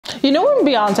You know when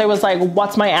Beyonce was like,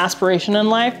 what's my aspiration in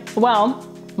life? Well,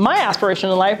 my aspiration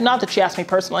in life, not that she asked me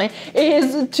personally,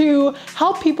 is to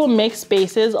help people make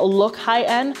spaces look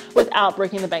high-end without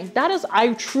breaking the bank. That is,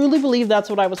 I truly believe that's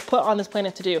what I was put on this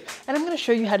planet to do. And I'm gonna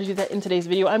show you how to do that in today's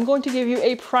video. I'm going to give you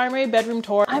a primary bedroom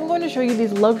tour. I'm going to show you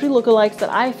these luxury lookalikes that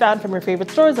I found from your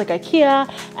favorite stores like IKEA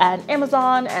and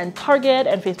Amazon and Target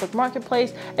and Facebook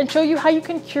Marketplace, and show you how you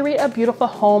can curate a beautiful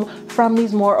home from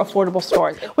these more affordable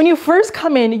stores. When you first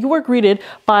come in, you are greeted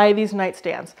by these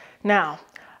nightstands. Now,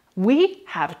 we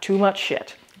have too much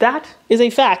shit. That is a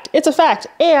fact. It's a fact.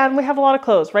 And we have a lot of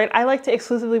clothes, right? I like to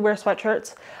exclusively wear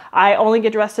sweatshirts. I only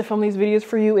get dressed to film these videos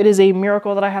for you. It is a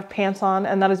miracle that I have pants on,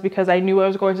 and that is because I knew I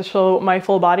was going to show my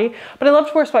full body. But I love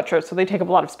to wear sweatshirts, so they take up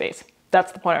a lot of space.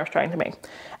 That's the point I was trying to make.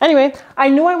 Anyway, I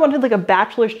knew I wanted like a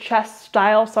bachelor's chest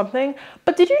style something,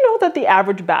 but did you know that the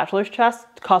average bachelor's chest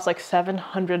costs like $700?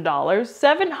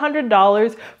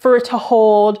 $700 for it to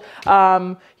hold,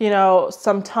 you know,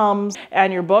 some Tums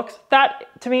and your books. That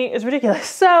to me is ridiculous.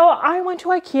 So I went to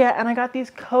IKEA and I got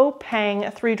these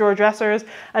Kopang 3-drawer dressers.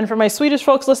 And for my Swedish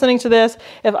folks listening to this,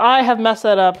 if I have messed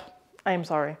that up, I am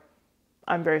sorry.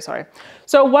 I'm very sorry.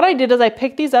 So what I did is I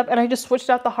picked these up and I just switched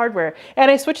out the hardware,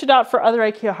 and I switched it out for other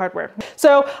IKEA hardware.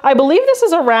 So I believe this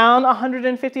is around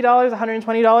 $150,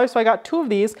 $120. So I got 2 of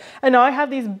these, and now I have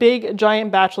these big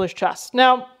giant bachelor's chests.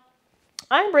 Now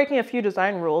I'm breaking a few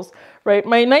design rules, right?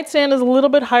 My nightstand is a little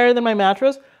bit higher than my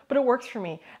mattress, but it works for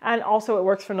me. And also it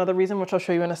works for another reason, which I'll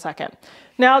show you in a second.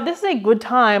 Now, this is a good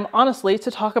time, honestly,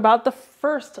 to talk about the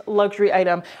first luxury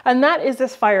item, and that is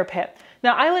this fire pit.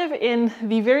 Now, I live in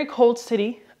the very cold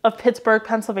city of Pittsburgh,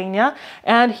 Pennsylvania,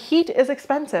 and heat is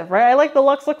expensive, right? I like the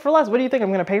Lux look for less. What do you think?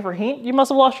 I'm gonna pay for heat? You must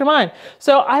have lost your mind.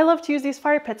 So I love to use these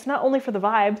fire pits, not only for the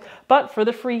vibes, but for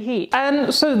the free heat.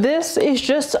 And so this is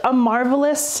just a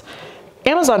marvelous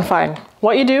Amazon find.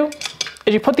 What you do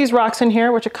is you put these rocks in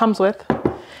here, which it comes with,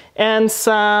 and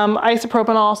some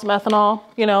isopropanol, some ethanol,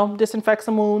 you know, disinfect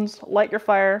some wounds, light your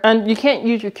fire. And you can't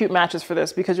use your cute matches for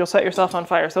this because you'll set yourself on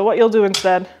fire. So what you'll do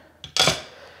instead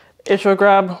is you'll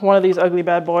grab one of these ugly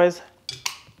bad boys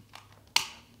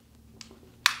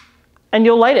and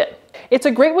you'll light it. It's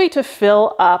a great way to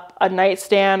fill up a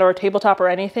nightstand or a tabletop or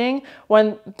anything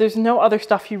when there's no other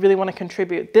stuff you really want to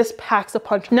contribute. This packs a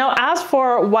punch. Now, as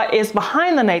for what is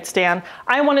behind the nightstand,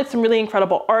 I wanted some really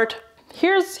incredible art.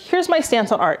 Here's my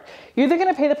stance on art. You're either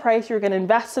gonna pay the price, you're gonna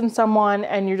invest in someone,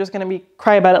 and you're just gonna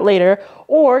cry about it later,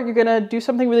 or you're gonna do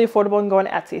something really affordable and go on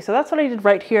Etsy. So that's what I did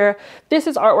right here. This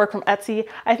is artwork from Etsy.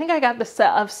 I think I got the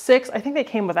set of 6. I think they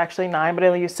came with actually 9, but I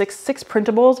only used 6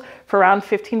 printables for around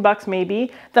 15 bucks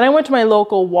maybe. Then I went to my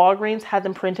local Walgreens, had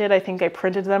them printed. I think I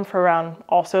printed them for around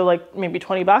also like maybe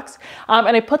 20 bucks.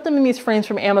 And I put them in these frames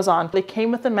from Amazon. They came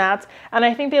with the mats, and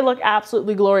I think they look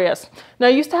absolutely glorious. Now,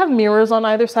 I used to have mirrors on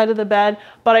either side of the bed,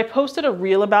 but I posted a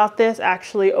reel about this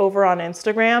actually over on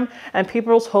Instagram, and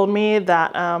people told me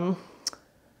that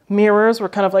mirrors were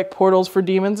kind of like portals for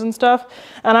demons and stuff,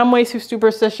 and I'm way too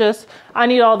superstitious. I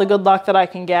need all the good luck that I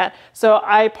can get. So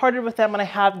I parted with them and I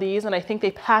have these, and I think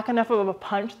they pack enough of a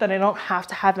punch that I don't have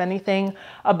to have anything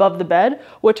above the bed,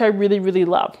 which I really, really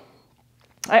love.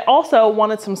 I also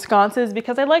wanted some sconces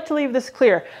because I like to leave this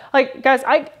clear. Like, guys,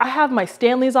 I have my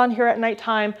Stanleys on here at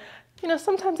nighttime. You know,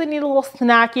 sometimes I need a little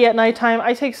snacky at nighttime.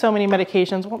 I take so many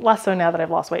medications, well, less so now that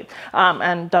I've lost weight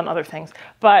and done other things.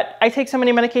 But I take so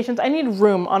many medications, I need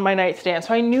room on my nightstand.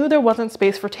 So I knew there wasn't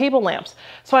space for table lamps.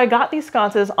 So I got these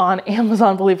sconces on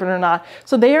Amazon, believe it or not.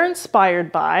 So they are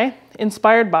inspired by,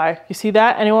 you see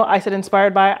that? Anyone, I said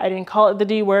inspired by, I didn't call it the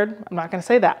D word. I'm not gonna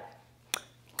say that.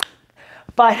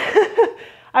 But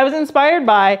I was inspired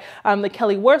by the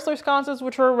Kelly Wearstler sconces,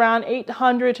 which were around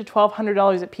 $800 to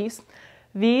 $1,200 a piece.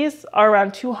 These are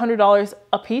around $200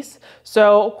 a piece,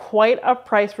 so quite a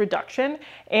price reduction,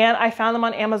 and I found them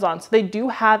on Amazon. So they do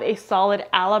have a solid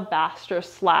alabaster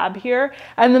slab here,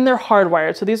 and then they're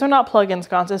hardwired. So these are not plug-in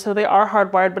sconces, so they are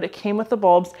hardwired, but it came with the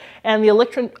bulbs, and the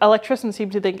electrician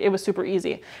seemed to think it was super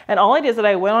easy. And all I did is that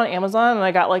I went on Amazon and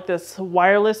I got like this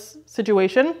wireless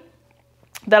situation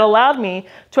that allowed me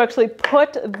to actually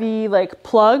put the like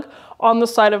plug on the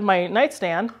side of my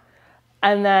nightstand,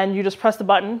 and then you just press the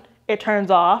button, it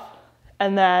turns off,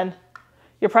 and then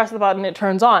you press the button, it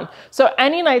turns on. So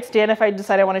any nightstand, if I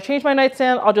decide I want to change my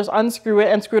nightstand, I'll just unscrew it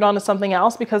and screw it onto something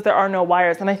else because there are no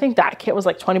wires. And I think that kit was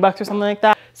like 20 bucks or something like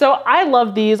that. So I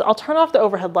love these. I'll turn off the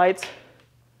overhead lights.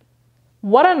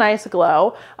 What a nice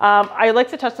glow. I like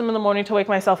to touch them in the morning to wake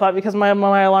myself up because my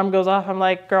alarm goes off. I'm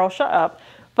like, girl, shut up.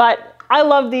 But I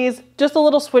love these, just a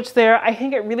little switch there. I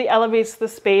think it really elevates the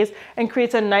space and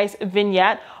creates a nice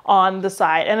vignette on the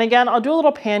side. And again, I'll do a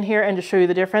little pan here and just show you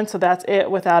the difference. So that's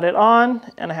it without it on.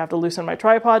 And I have to loosen my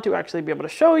tripod to actually be able to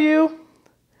show you.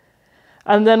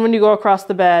 And then when you go across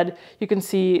the bed, you can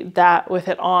see that with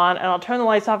it on. And I'll turn the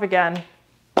lights off again.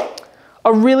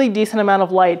 A really decent amount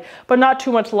of light, but not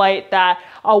too much light that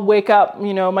I'll wake up,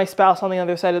 you know, my spouse on the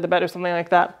other side of the bed or something like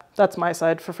that. That's my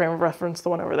side for frame of reference, the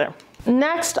one over there.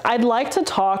 Next, I'd like to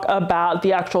talk about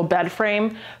the actual bed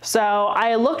frame. So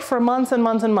I looked for months and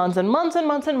months and months and months and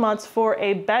months and months for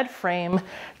a bed frame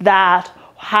that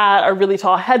had a really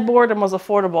tall headboard and was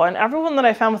affordable. And everyone that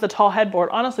I found with a tall headboard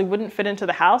honestly wouldn't fit into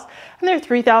the house. And they're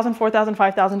 $3,000, $4,000,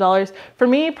 $5,000. For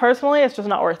me personally, it's just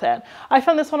not worth it. I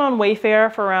found this one on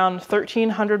Wayfair for around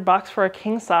 $1,300 for a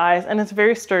king size, and it's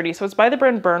very sturdy. So it's by the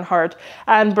brand Bernhardt.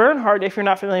 And Bernhardt, if you're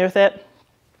not familiar with it,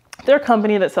 they're a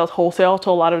company that sells wholesale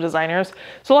to a lot of designers.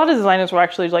 So a lot of designers will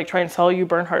actually like try and sell you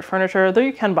Bernhardt furniture, though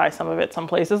you can buy some of it some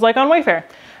places like on Wayfair.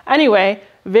 Anyway,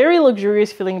 very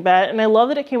luxurious feeling bed, and I love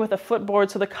that it came with a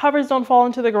footboard so the covers don't fall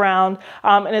into the ground,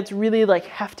 and it's really like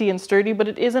hefty and sturdy, but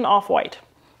it isn't off-white.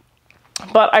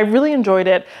 But I really enjoyed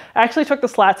it. I actually took the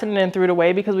slats in and threw it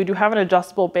away because we do have an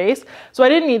adjustable base, so I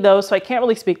didn't need those, so I can't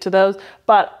really speak to those,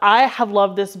 but I have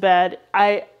loved this bed.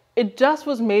 It just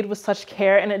was made with such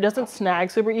care, and it doesn't snag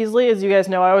super easily. As you guys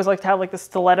know, I always like to have like the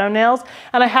stiletto nails,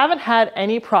 and I haven't had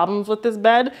any problems with this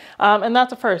bed, and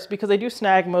that's a first because I do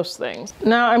snag most things.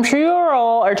 Now, I'm sure you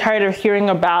all are tired of hearing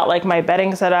about like my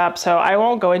bedding setup, so I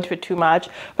won't go into it too much,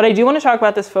 but I do want to talk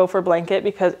about this faux fur blanket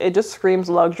because it just screams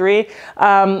luxury.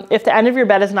 If the end of your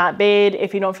bed is not made,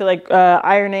 if you don't feel like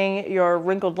ironing your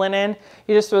wrinkled linen,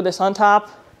 you just throw this on top.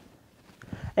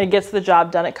 And it gets the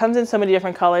job done. It comes in so many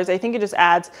different colors. I think it just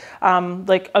adds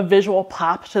like a visual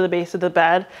pop to the base of the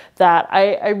bed that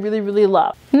I really, really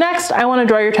love. Next, I want to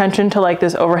draw your attention to like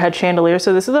this overhead chandelier.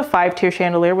 So this is a 5-tier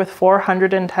chandelier with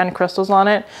 410 crystals on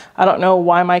it. I don't know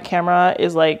why my camera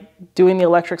is like doing the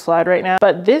electric slide right now,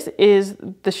 but this is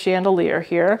the chandelier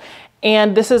here.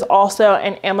 And this is also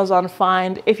an Amazon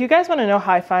find. If you guys want to know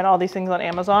how I find all these things on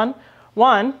Amazon,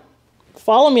 one,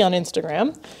 follow me on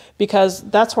Instagram because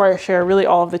that's where I share really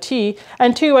all of the tea.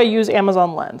 And two, I use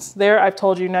Amazon Lens. There, I've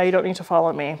told you, now you don't need to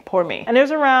follow me, poor me. And it was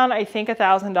around, I think,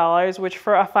 $1,000, which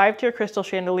for a 5-tier crystal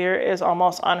chandelier is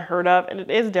almost unheard of, and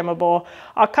it is dimmable.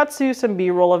 I'll cut to some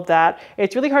B-roll of that.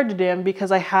 It's really hard to dim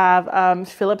because I have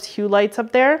Philips Hue lights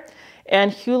up there. And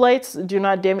Hue lights do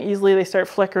not dim easily. They start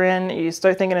flickering. You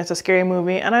start thinking it's a scary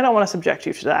movie, and I don't want to subject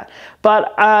you to that.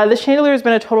 But this chandelier has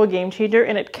been a total game changer,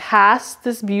 and it casts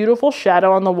this beautiful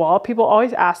shadow on the wall. People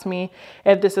always ask me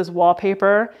if this is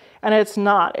wallpaper, and it's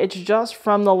not. It's just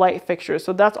from the light fixtures.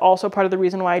 So that's also part of the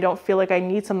reason why I don't feel like I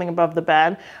need something above the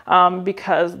bed,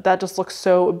 because that just looks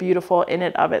so beautiful in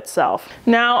and of itself.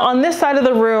 Now on this side of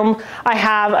the room, I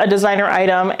have a designer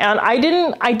item, and I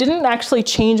didn't actually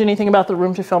change anything about the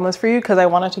room to film this for you because I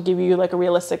wanted to give you like a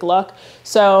realistic look.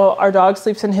 So our dog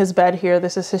sleeps in his bed here.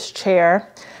 This is his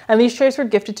chair, and these chairs were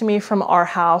gifted to me from our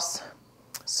house.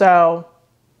 So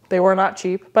they were not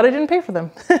cheap, but I didn't pay for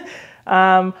them.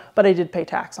 But I did pay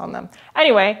tax on them.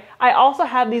 Anyway, I also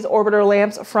have these orbiter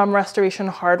lamps from Restoration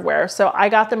Hardware. So I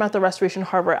got them at the Restoration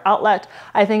Hardware outlet.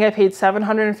 I think I paid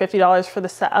 $750 for the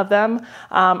set of them.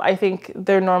 I think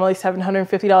they're normally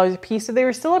 $750 a piece, so they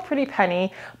were still a pretty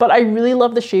penny, but I really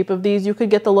love the shape of these. You could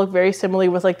get the look very similarly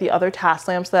with like the other task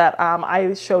lamps that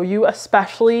I show you,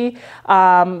 especially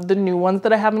the new ones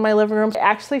that I have in my living room. I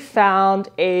actually found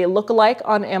a look-alike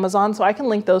on Amazon, so I can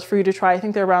link those for you to try. I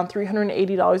think they're around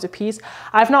 $380 a piece.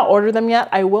 I've not ordered them yet.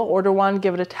 I will order one,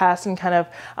 give it a test, and kind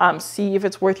of see if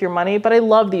it's worth your money, but I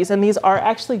love these, and these are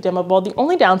actually dimmable. The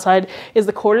only downside is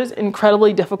the cord is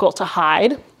incredibly difficult to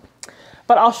hide,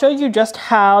 but I'll show you just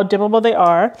how dimmable they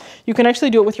are. You can actually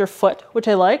do it with your foot, which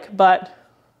I like, but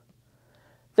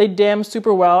they dim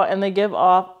super well, and they give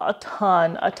off a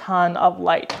ton of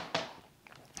light.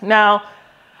 Now,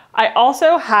 I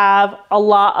also have a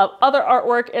lot of other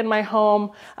artwork in my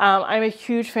home. I'm a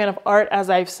huge fan of art, as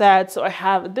I've said, so I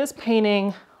have this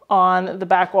painting on the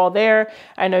back wall there.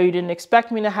 I know you didn't expect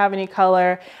me to have any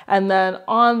color. And then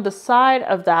on the side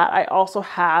of that, I also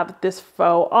have this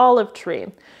faux olive tree.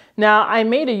 Now, I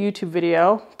made a YouTube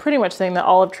video pretty much saying that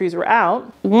olive trees were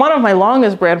out. One of my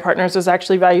longest brand partners was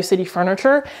actually Value City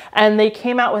Furniture, and they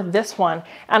came out with this one.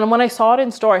 And when I saw it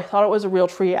in store, I thought it was a real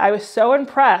tree. I was so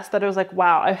impressed that it was like,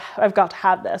 wow, I've got to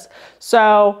have this.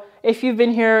 So if you've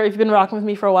been here, if you've been rocking with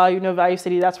me for a while, you know Value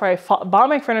City. That's where I bought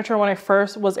my furniture when I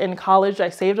first was in college. I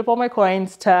saved up all my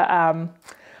coins to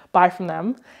buy from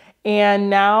them. And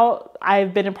now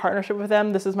I've been in partnership with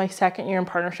them. This is my second year in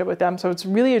partnership with them. So it's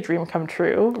really a dream come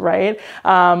true, right?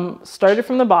 Started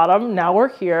from the bottom, now we're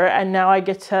here, and now I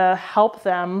get to help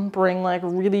them bring like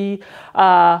really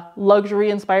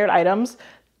luxury inspired items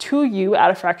to you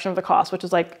at a fraction of the cost, which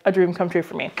is like a dream come true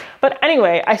for me. But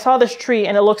anyway, I saw this tree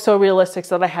and it looked so realistic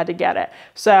so that I had to get it.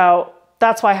 So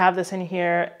that's why I have this in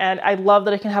here. And I love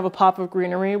that I can have a pop of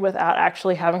greenery without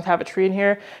actually having to have a tree in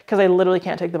here, because I literally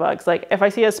can't take the bugs. Like if I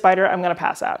see a spider, I'm gonna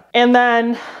pass out. And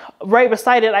then right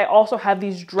beside it, I also have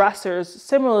these dressers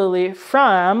similarly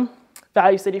from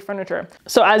Value City Furniture.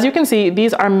 So as you can see,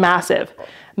 these are massive,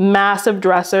 massive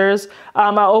dressers.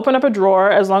 I'll open up a drawer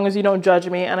as long as you don't judge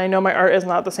me. And I know my art is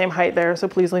not the same height there, so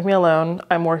please leave me alone.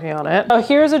 I'm working on it. So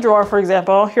here's a drawer, for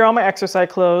example. Here are all my exercise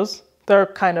clothes. They're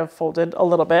kind of folded a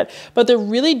little bit, but they're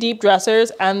really deep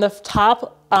dressers, and the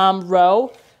top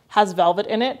row has velvet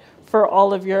in it for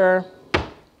all of your,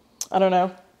 I don't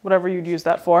know, whatever you'd use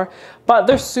that for, but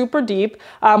they're super deep.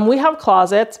 We have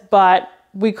closets, but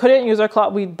we couldn't use our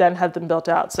closet. We then had them built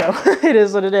out, so it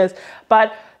is what it is.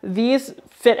 But these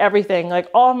fit everything, like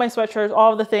all of my sweatshirts,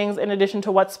 all of the things, in addition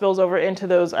to what spills over into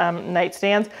those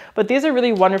nightstands. But these are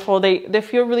really wonderful. They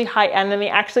feel really high end, and they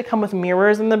actually come with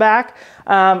mirrors in the back.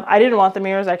 I didn't want the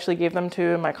mirrors. I actually gave them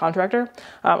to my contractor.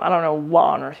 I don't know what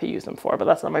on earth he used them for, but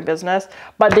that's not my business.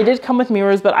 But they did come with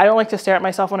mirrors, but I don't like to stare at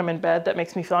myself when I'm in bed. That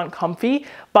makes me feel uncomfy.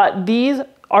 But these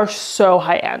are so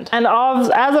high end. And as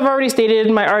I've already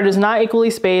stated, my art is not equally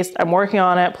spaced. I'm working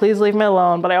on it. Please leave me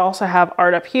alone. But I also have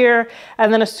art up here,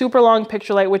 and then a super long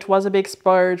picture light, which was a big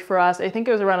splurge for us. I think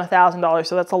it was around $1,000,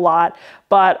 so that's a lot.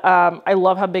 But I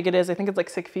love how big it is. I think it's like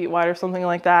 6 feet wide or something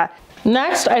like that.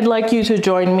 Next, I'd like you to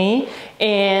join me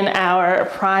in our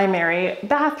primary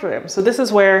bathroom. So this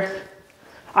is where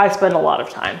I spend a lot of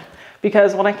time,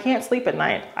 because when I can't sleep at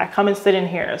night, I come and sit in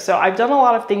here. So I've done a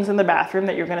lot of things in the bathroom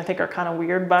that you're gonna think are kind of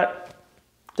weird, but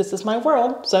this is my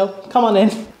world, so come on in.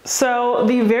 So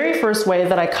the very first way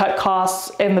that I cut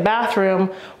costs in the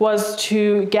bathroom was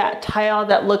to get tile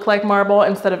that looked like marble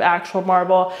instead of actual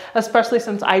marble, especially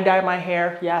since I dye my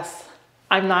hair. Yes,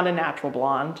 I'm not a natural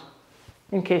blonde,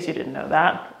 in case you didn't know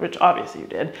that, which obviously you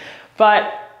did.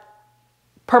 But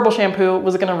purple shampoo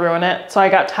was gonna ruin it, so I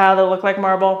got tile that looked like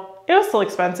marble. It was still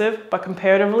expensive, but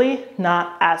comparatively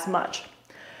not as much.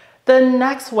 The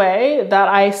next way that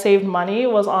I saved money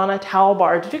was on a towel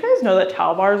bar. Did you guys know that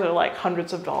towel bars are like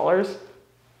hundreds of dollars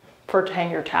for to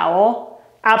hang your towel?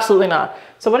 Absolutely not.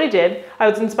 So what I did, I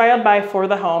was inspired by For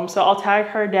the Home, so I'll tag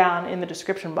her down in the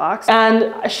description box.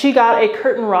 And she got a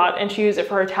curtain rod and she used it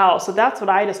for her towel. So that's what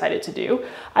I decided to do.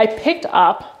 I picked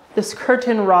up this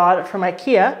curtain rod from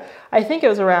IKEA. I think it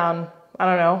was around, I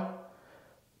don't know,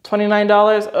 $29.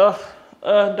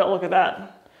 Don't look at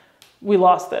that. We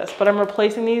lost this, but I'm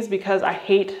replacing these because I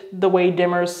hate the way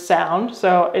dimmers sound,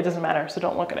 so it doesn't matter, so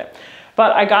don't look at it.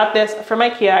 But I got this from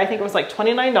IKEA. I think it was like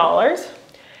 $29,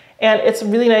 and it's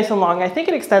really nice and long. I think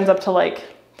it extends up to like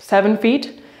 7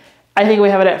 feet. I think we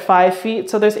have it at 5 feet,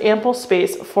 so there's ample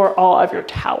space for all of your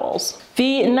towels.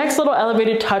 The next little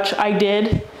elevated touch I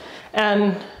did,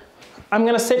 and I'm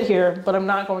gonna sit here, but I'm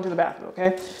not going to the bathroom,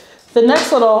 okay? The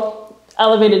next little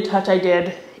elevated touch I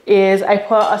did is I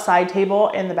put a side table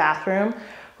in the bathroom.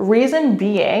 Reason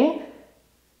being,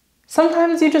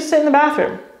 sometimes you just sit in the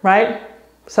bathroom, right?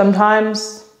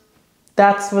 Sometimes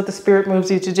that's what the spirit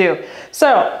moves you to do.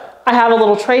 So I have a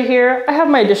little tray here. I have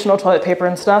my additional toilet paper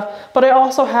and stuff, but I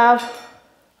also have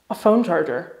a phone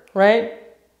charger, right?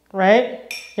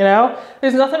 You know,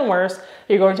 there's nothing worse.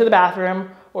 You're going to the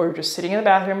bathroom, or you're just sitting in the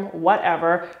bathroom,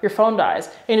 whatever, your phone dies,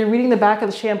 and you're reading the back of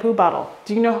the shampoo bottle.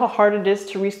 Do you know how hard it is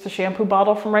to reach the shampoo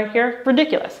bottle from right here?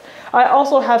 Ridiculous. I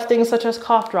also have things such as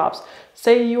cough drops.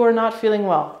 Say you are not feeling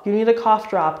well, you need a cough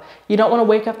drop. You don't wanna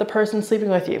wake up the person sleeping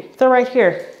with you. They're right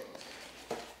here.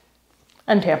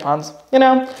 And tampons, you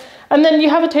know? And then you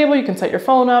have a table, you can set your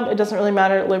phone up. It doesn't really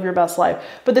matter, live your best life.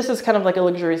 But this is kind of like a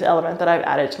luxurious element that I've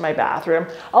added to my bathroom,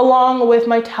 along with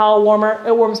my towel warmer.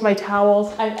 It warms my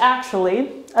towels. I've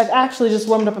actually just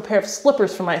warmed up a pair of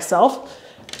slippers for myself.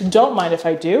 Don't mind if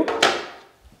I do.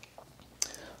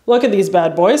 Look at these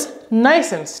bad boys,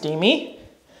 nice and steamy.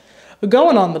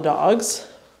 Going on the dogs.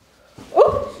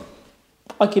 Ooh,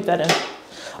 I'll keep that in.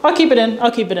 I'll keep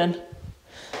it in.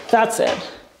 That's it.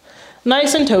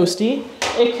 Nice and toasty.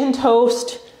 It can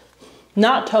toast,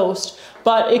 not toast,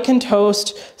 but it can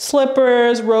toast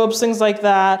slippers, robes, things like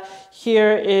that.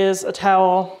 Here is a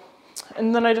towel,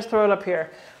 and then I just throw it up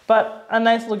here. But a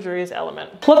nice luxurious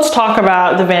element. Let's talk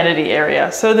about the vanity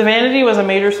area. So the vanity was a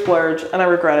major splurge, and I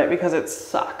regret it because it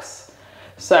sucks.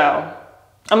 So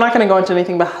I'm not gonna go into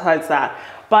anything besides that.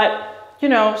 But you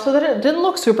know, so that it didn't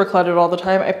look super cluttered all the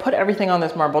time, I put everything on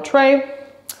this marble tray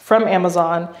from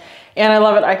Amazon. And I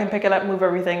love it. I can pick it up, move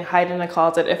everything, hide in a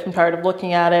closet if I'm tired of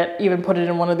looking at it, even put it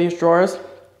in one of these drawers.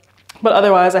 But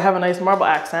otherwise, I have a nice marble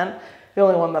accent, the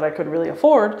only one that I could really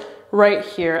afford, right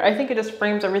here. I think it just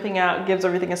frames everything out, gives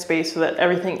everything a space so that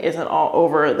everything isn't all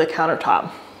over the countertop.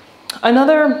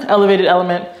 Another elevated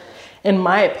element, in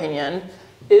my opinion,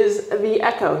 is the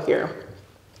Echo here.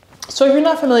 So if you're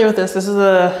not familiar with this, this is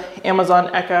the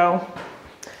Amazon Echo,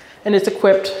 and it's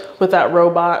equipped with that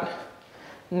robot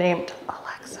named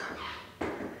Alexa.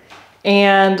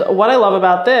 And what I love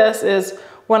about this is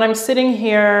when I'm sitting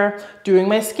here doing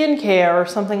my skincare or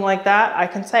something like that, I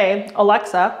can say,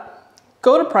 Alexa,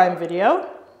 go to Prime Video.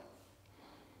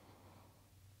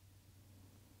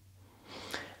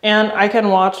 And I can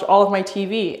watch all of my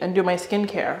TV and do my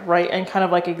skincare, right? And kind of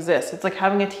like exist. It's like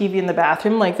having a TV in the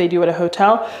bathroom like they do at a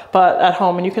hotel, but at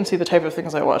home. And you can see the type of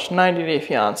things I watch. 90 Day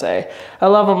Fiance, I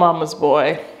Love a Mama's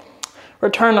Boy,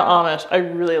 Return to Amish. I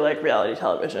really like reality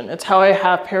television. It's how I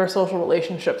have parasocial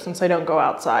relationships since I don't go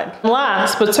outside. And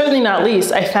last, but certainly not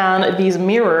least, I found these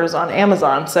mirrors on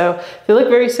Amazon. So they look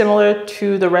very similar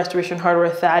to the Restoration Hardware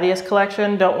Thaddeus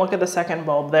collection. Don't look at the second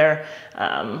bulb there.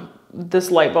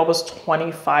 This light bulb was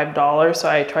 $25, so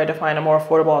I tried to find a more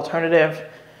affordable alternative.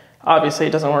 Obviously,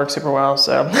 it doesn't work super well,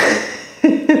 so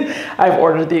I've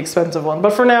ordered the expensive one.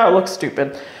 But for now, it looks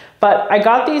stupid. But I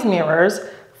got these mirrors,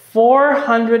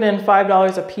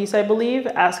 $405 a piece, I believe,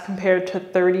 as compared to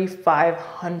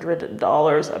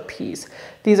 $3,500 a piece.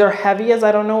 These are heavy as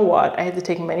I don't know what. I had to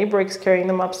take many breaks carrying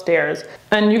them upstairs.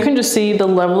 And you can just see the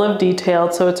level of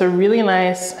detail. So it's a really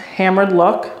nice hammered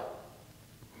look.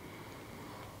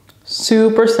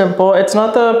 Super simple. It's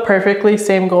not the perfectly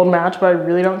same gold match, but I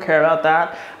really don't care about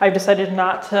that. I've decided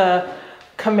not to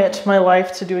commit my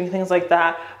life to doing things like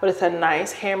that, but it's a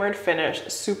nice hammered finish,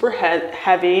 super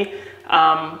heavy.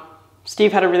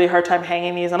 Steve had a really hard time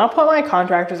hanging these, and I'll put my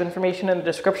contractor's information in the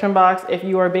description box if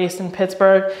you are based in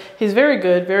Pittsburgh. He's very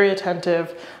good, very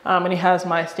attentive, and he has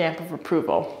my stamp of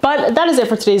approval. But that is it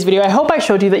for today's video. I hope I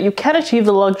showed you that you can achieve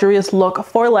the luxurious look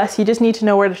for less. You just need to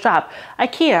know where to shop.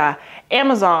 IKEA,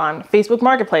 Amazon, Facebook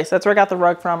Marketplace. That's where I got the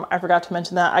rug from. I forgot to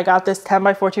mention that. I got this 10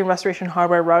 by 14 Restoration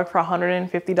Hardware rug for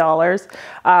 $150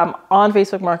 on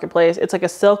Facebook Marketplace. It's like a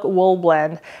silk wool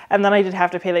blend. And then I did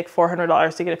have to pay like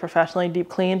 $400 to get it professionally deep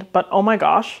cleaned. But oh my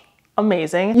gosh,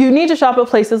 amazing. You need to shop at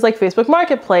places like Facebook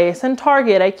Marketplace and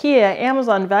Target, IKEA,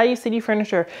 Amazon, Value City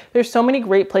Furniture. There's so many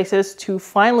great places to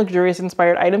find luxurious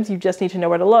inspired items. You just need to know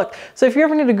where to look. So if you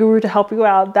ever need a guru to help you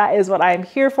out, that is what I'm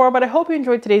here for. But I hope you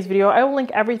enjoyed today's video. I will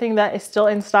link everything that is still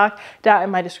in stock down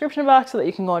in my description box so that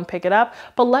you can go and pick it up.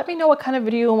 But let me know what kind of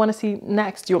video you want to see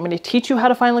next. Do you want me to teach you how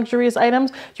to find luxurious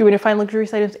items? Do you want me to find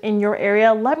luxurious items in your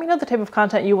area? Let me know the type of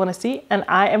content you want to see, and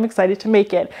I am excited to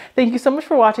make it. Thank you so much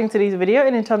for watching today's video,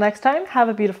 and until next time, have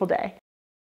a beautiful day.